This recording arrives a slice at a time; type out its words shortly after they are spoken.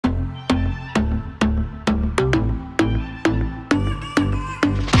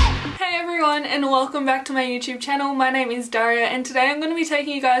everyone and welcome back to my YouTube channel. My name is Daria and today I'm going to be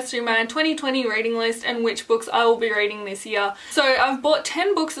taking you guys through my 2020 reading list and which books I will be reading this year. So I've bought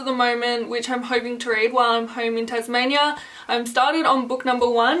 10 books at the moment which I'm hoping to read while I'm home in Tasmania. I'm started on book number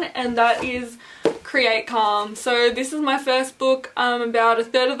 1 and that is Create Calm. So this is my first book. I'm about a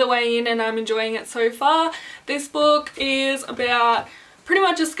third of the way in and I'm enjoying it so far. This book is about pretty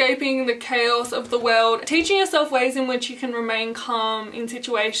much escaping the chaos of the world, teaching yourself ways in which you can remain calm in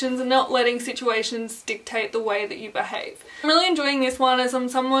situations and not letting situations dictate the way that you behave. I'm really enjoying this one as I'm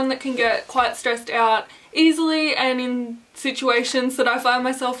someone that can get quite stressed out easily and in situations that I find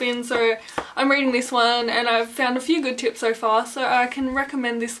myself in, so I'm reading this one and I've found a few good tips so far, so I can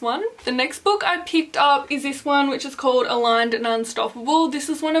recommend this one. The next book I picked up is this one, which is called Aligned and Unstoppable. This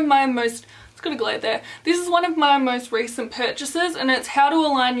is one of my most got a glare there. This is one of my most recent purchases and it's how to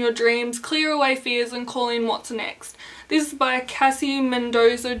align your dreams, clear away fears and call in what's next. This is by Cassie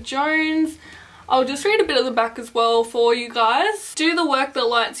Mendoza Jones. I'll just read a bit at the back as well for you guys. Do the work that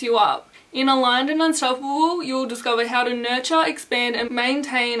lights you up. In Aligned and Unstoppable, you will discover how to nurture, expand and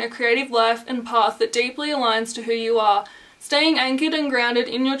maintain a creative life and path that deeply aligns to who you are. Staying anchored and grounded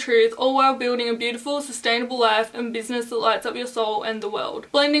in your truth, all while building a beautiful, sustainable life and business that lights up your soul and the world.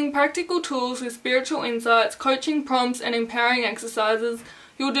 Blending practical tools with spiritual insights, coaching prompts and empowering exercises,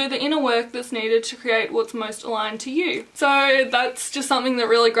 you'll do the inner work that's needed to create what's most aligned to you. So that's just something that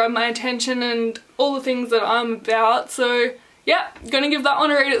really grabbed my attention and all the things that I'm about. So yeah, gonna give that one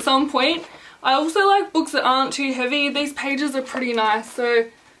a read at some point. I also like books that aren't too heavy. These pages are pretty nice, so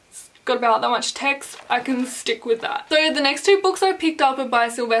got about that much text, I can stick with that. So the next two books I picked up are by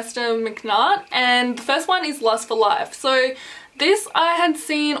Sylvester McNutt and the first one is Lust for Life. So this I had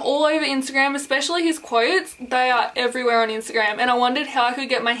seen all over Instagram, especially his quotes. They are everywhere on Instagram and I wondered how I could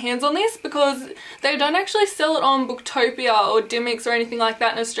get my hands on this because they don't actually sell it on Booktopia or Dimmicks or anything like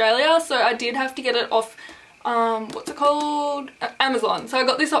that in Australia, so I did have to get it off what's it called? Amazon. So I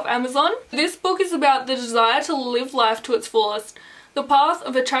got this off Amazon. This book is about the desire to live life to its fullest. The path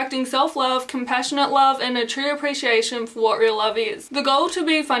of attracting self-love, compassionate love, and a true appreciation for what real love is. The goal to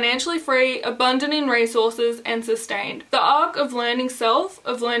be financially free, abundant in resources, and sustained. The arc of learning self,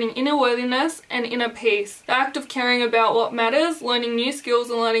 of learning inner worthiness and inner peace. The act of caring about what matters, learning new skills,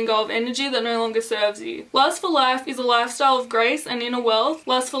 and letting go of energy that no longer serves you. Lust for Life is a lifestyle of grace and inner wealth.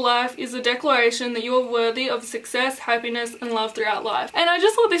 Lust for Life is a declaration that you are worthy of success, happiness, and love throughout life. And I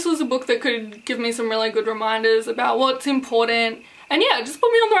just thought this was a book that could give me some really good reminders about what's important. And yeah, just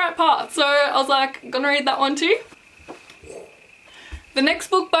put me on the right path. So I was like, I'm gonna read that one too. The next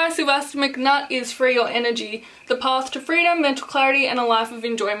book by Sylvester McNutt is Free Your Energy. The Path to Freedom, Mental Clarity and a Life of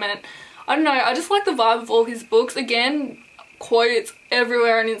Enjoyment. I don't know, I just like the vibe of all his books. Again, quotes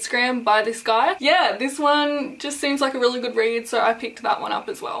everywhere on Instagram by this guy. Yeah, this one just seems like a really good read, so I picked that one up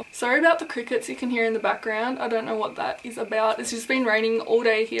as well. Sorry about the crickets you can hear in the background. I don't know what that is about. It's just been raining all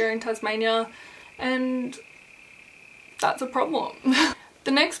day here in Tasmania and that's a problem.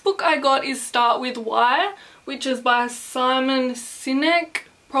 The next book I got is Start With Why, which is by Simon Sinek.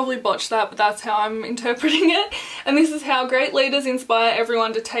 Probably botched that, but that's how I'm interpreting it. And this is how great leaders inspire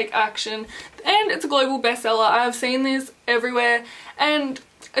everyone to take action. And it's a global bestseller. I have seen this everywhere and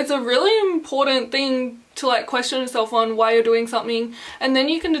it's a really important thing to like question yourself on why you're doing something, and then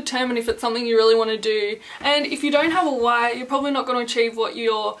you can determine if it's something you really want to do. And if you don't have a why, you're probably not going to achieve what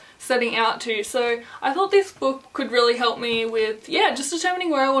you're setting out to. So I thought this book could really help me with, yeah, just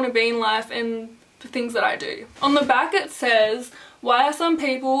determining where I want to be in life and the things that I do. On the back it says, why are some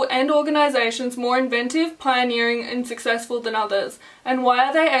people and organisations more inventive, pioneering and successful than others? And why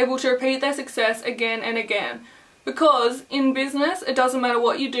are they able to repeat their success again and again? Because in business, it doesn't matter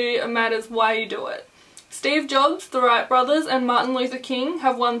what you do, it matters why you do it. Steve Jobs, the Wright brothers and Martin Luther King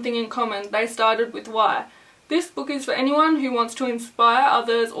have one thing in common. They started with why. This book is for anyone who wants to inspire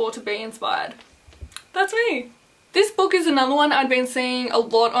others or to be inspired. That's me. This book is another one I'd been seeing a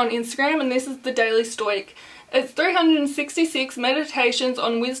lot on Instagram and this is The Daily Stoic. It's 366 meditations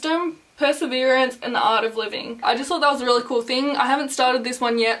on wisdom, perseverance and the art of living. I just thought that was a really cool thing. I haven't started this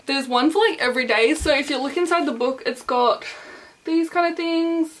one yet. There's one for like every day, so if you look inside the book it's got these kind of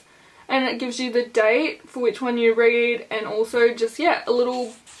things and it gives you the date for which one you read and also just, yeah, a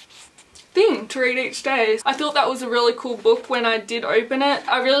little thing to read each day. I thought that was a really cool book when I did open it.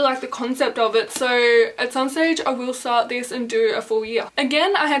 I really like the concept of it, so at some stage I will start this and do a full year.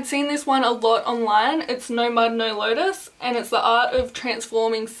 Again, I had seen this one a lot online. It's No Mud, No Lotus and it's the art of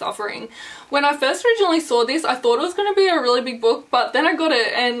transforming suffering. When I first originally saw this, I thought it was going to be a really big book, but then I got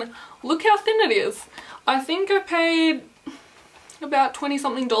it and look how thin it is. I think I paid about $20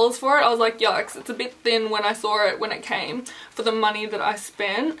 something for it. I was like, yikes, it's a bit thin when I saw it when it came for the money that I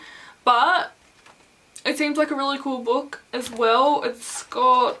spent. but it seems like a really cool book as well. It's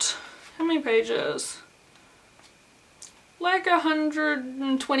got, how many pages? Like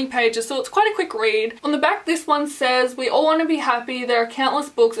 120 pages, so it's quite a quick read. On the back, this one says, "We all want to be happy. There are countless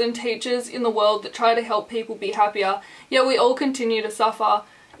books and teachers in the world that try to help people be happier, yet we all continue to suffer.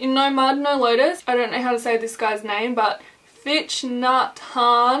 In No Mud, No Lotus," I don't know how to say this guy's name, but Thich Nhat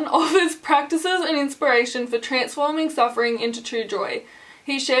Hanh offers practices and inspiration for transforming suffering into true joy.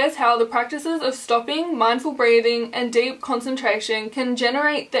 He shares how the practices of stopping, mindful breathing, and deep concentration can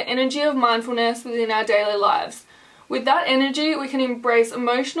generate the energy of mindfulness within our daily lives. With that energy, we can embrace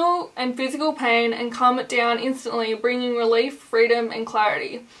emotional and physical pain and calm it down instantly, bringing relief, freedom, and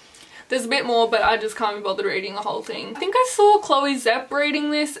clarity. There's a bit more, but I just can't be bothered reading the whole thing. I think I saw Chloe Zepp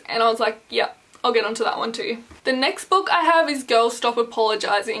reading this, and I was like, yeah, I'll get onto that one too. The next book I have is Girls Stop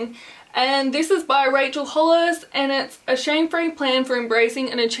Apologizing, and this is by Rachel Hollis, and it's a shame-free plan for embracing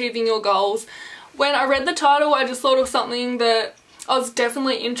and achieving your goals. When I read the title, I just thought of something that I was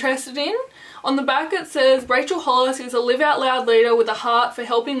definitely interested in. On the back it says, "Rachel Hollis is a live out loud leader with a heart for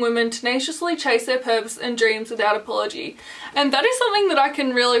helping women tenaciously chase their purpose and dreams without apology." And that is something that I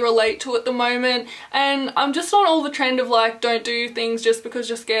can really relate to at the moment, and I'm just on all the trend of like, don't do things just because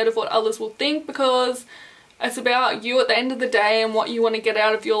you're scared of what others will think, because it's about you at the end of the day and what you want to get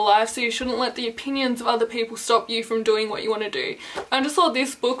out of your life, so you shouldn't let the opinions of other people stop you from doing what you want to do. I just thought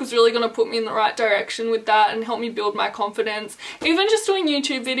this book was really going to put me in the right direction with that and help me build my confidence. Even just doing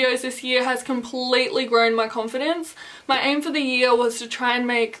YouTube videos this year has completely grown my confidence. My aim for the year was to try and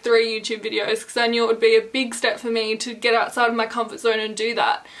make 3 YouTube videos because I knew it would be a big step for me to get outside of my comfort zone and do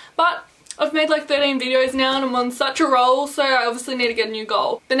that. But I've made like 13 videos now and I'm on such a roll, so I obviously need to get a new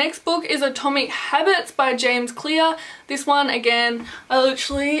goal. The next book is Atomic Habits by James Clear. This one, again, I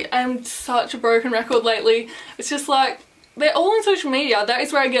literally am such a broken record lately. It's just like, they're all on social media. That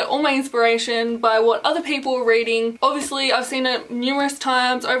is where I get all my inspiration, by what other people are reading. Obviously, I've seen it numerous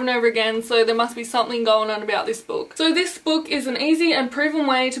times over and over again, so there must be something going on about this book. So this book is an easy and proven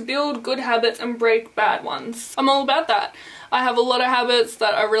way to build good habits and break bad ones. I'm all about that. I have a lot of habits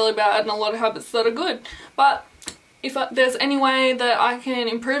that are really bad and a lot of habits that are good, but if there's any way that I can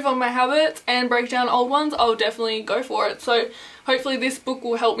improve on my habits and break down old ones, I'll definitely go for it. So hopefully this book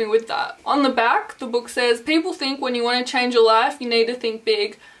will help me with that. On the back, the book says, "People think when you want to change your life, you need to think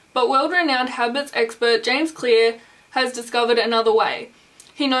big, but world-renowned habits expert James Clear has discovered another way.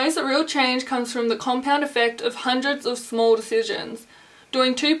 He knows that real change comes from the compound effect of hundreds of small decisions.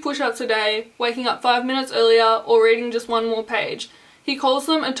 Doing 2 push-ups a day, waking up 5 minutes earlier, or reading just 1 more page. He calls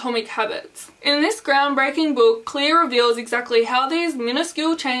them atomic habits." In this groundbreaking book, Clear reveals exactly how these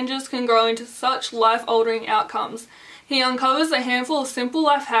minuscule changes can grow into such life-altering outcomes. He uncovers a handful of simple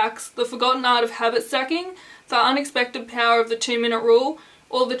life hacks, the forgotten art of habit stacking, the unexpected power of the 2-minute rule,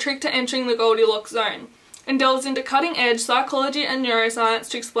 or the trick to entering the Goldilocks zone, and delves into cutting-edge psychology and neuroscience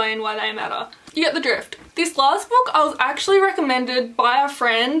to explain why they matter. You get the drift. This last book I was actually recommended by a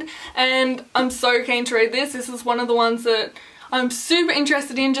friend, and I'm so keen to read this. This is one of the ones that I'm super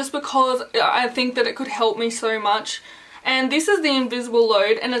interested in just because I think that it could help me so much. And this is The Invisible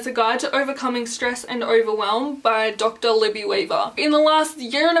Load, and it's a guide to overcoming stress and overwhelm by Dr. Libby Weaver. In the last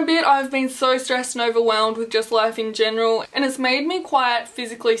year and a bit, I've been so stressed and overwhelmed with just life in general, and it's made me quite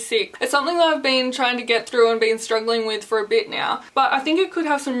physically sick. It's something that I've been trying to get through and been struggling with for a bit now, but I think it could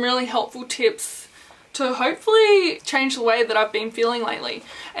have some really helpful tips to hopefully change the way that I've been feeling lately.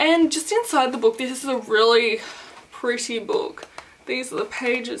 And just inside the book, this is a really pretty book. These are the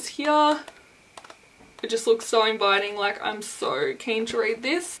pages here. It just looks so inviting, like I'm so keen to read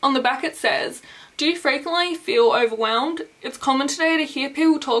this. On the back it says, "Do you frequently feel overwhelmed? It's common today to hear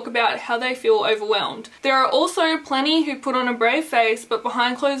people talk about how they feel overwhelmed. There are also plenty who put on a brave face, but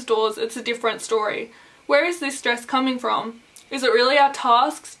behind closed doors it's a different story. Where is this stress coming from? Is it really our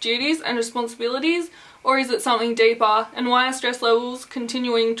tasks, duties and responsibilities, or is it something deeper, and why are stress levels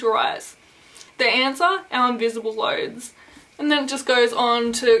continuing to rise? The answer, our invisible loads." And then it just goes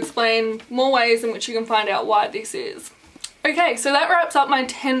on to explain more ways in which you can find out why this is. Okay, so that wraps up my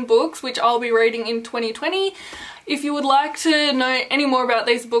 10 books which I'll be reading in 2020. If you would like to know any more about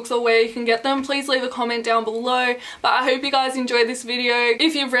these books or where you can get them, please leave a comment down below. But I hope you guys enjoyed this video.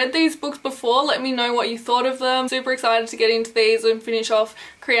 If you've read these books before, let me know what you thought of them. Super excited to get into these and finish off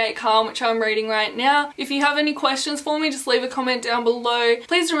Create Calm, which I'm reading right now. If you have any questions for me, just leave a comment down below.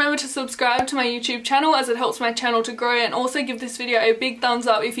 Please remember to subscribe to my YouTube channel as it helps my channel to grow, and also give this video a big thumbs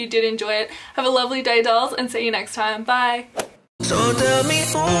up if you did enjoy it. Have a lovely day, dolls, and see you next time. Bye! So tell me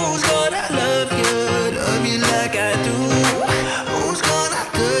who's gonna love you like I do? Who's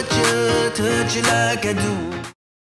gonna touch you like I do?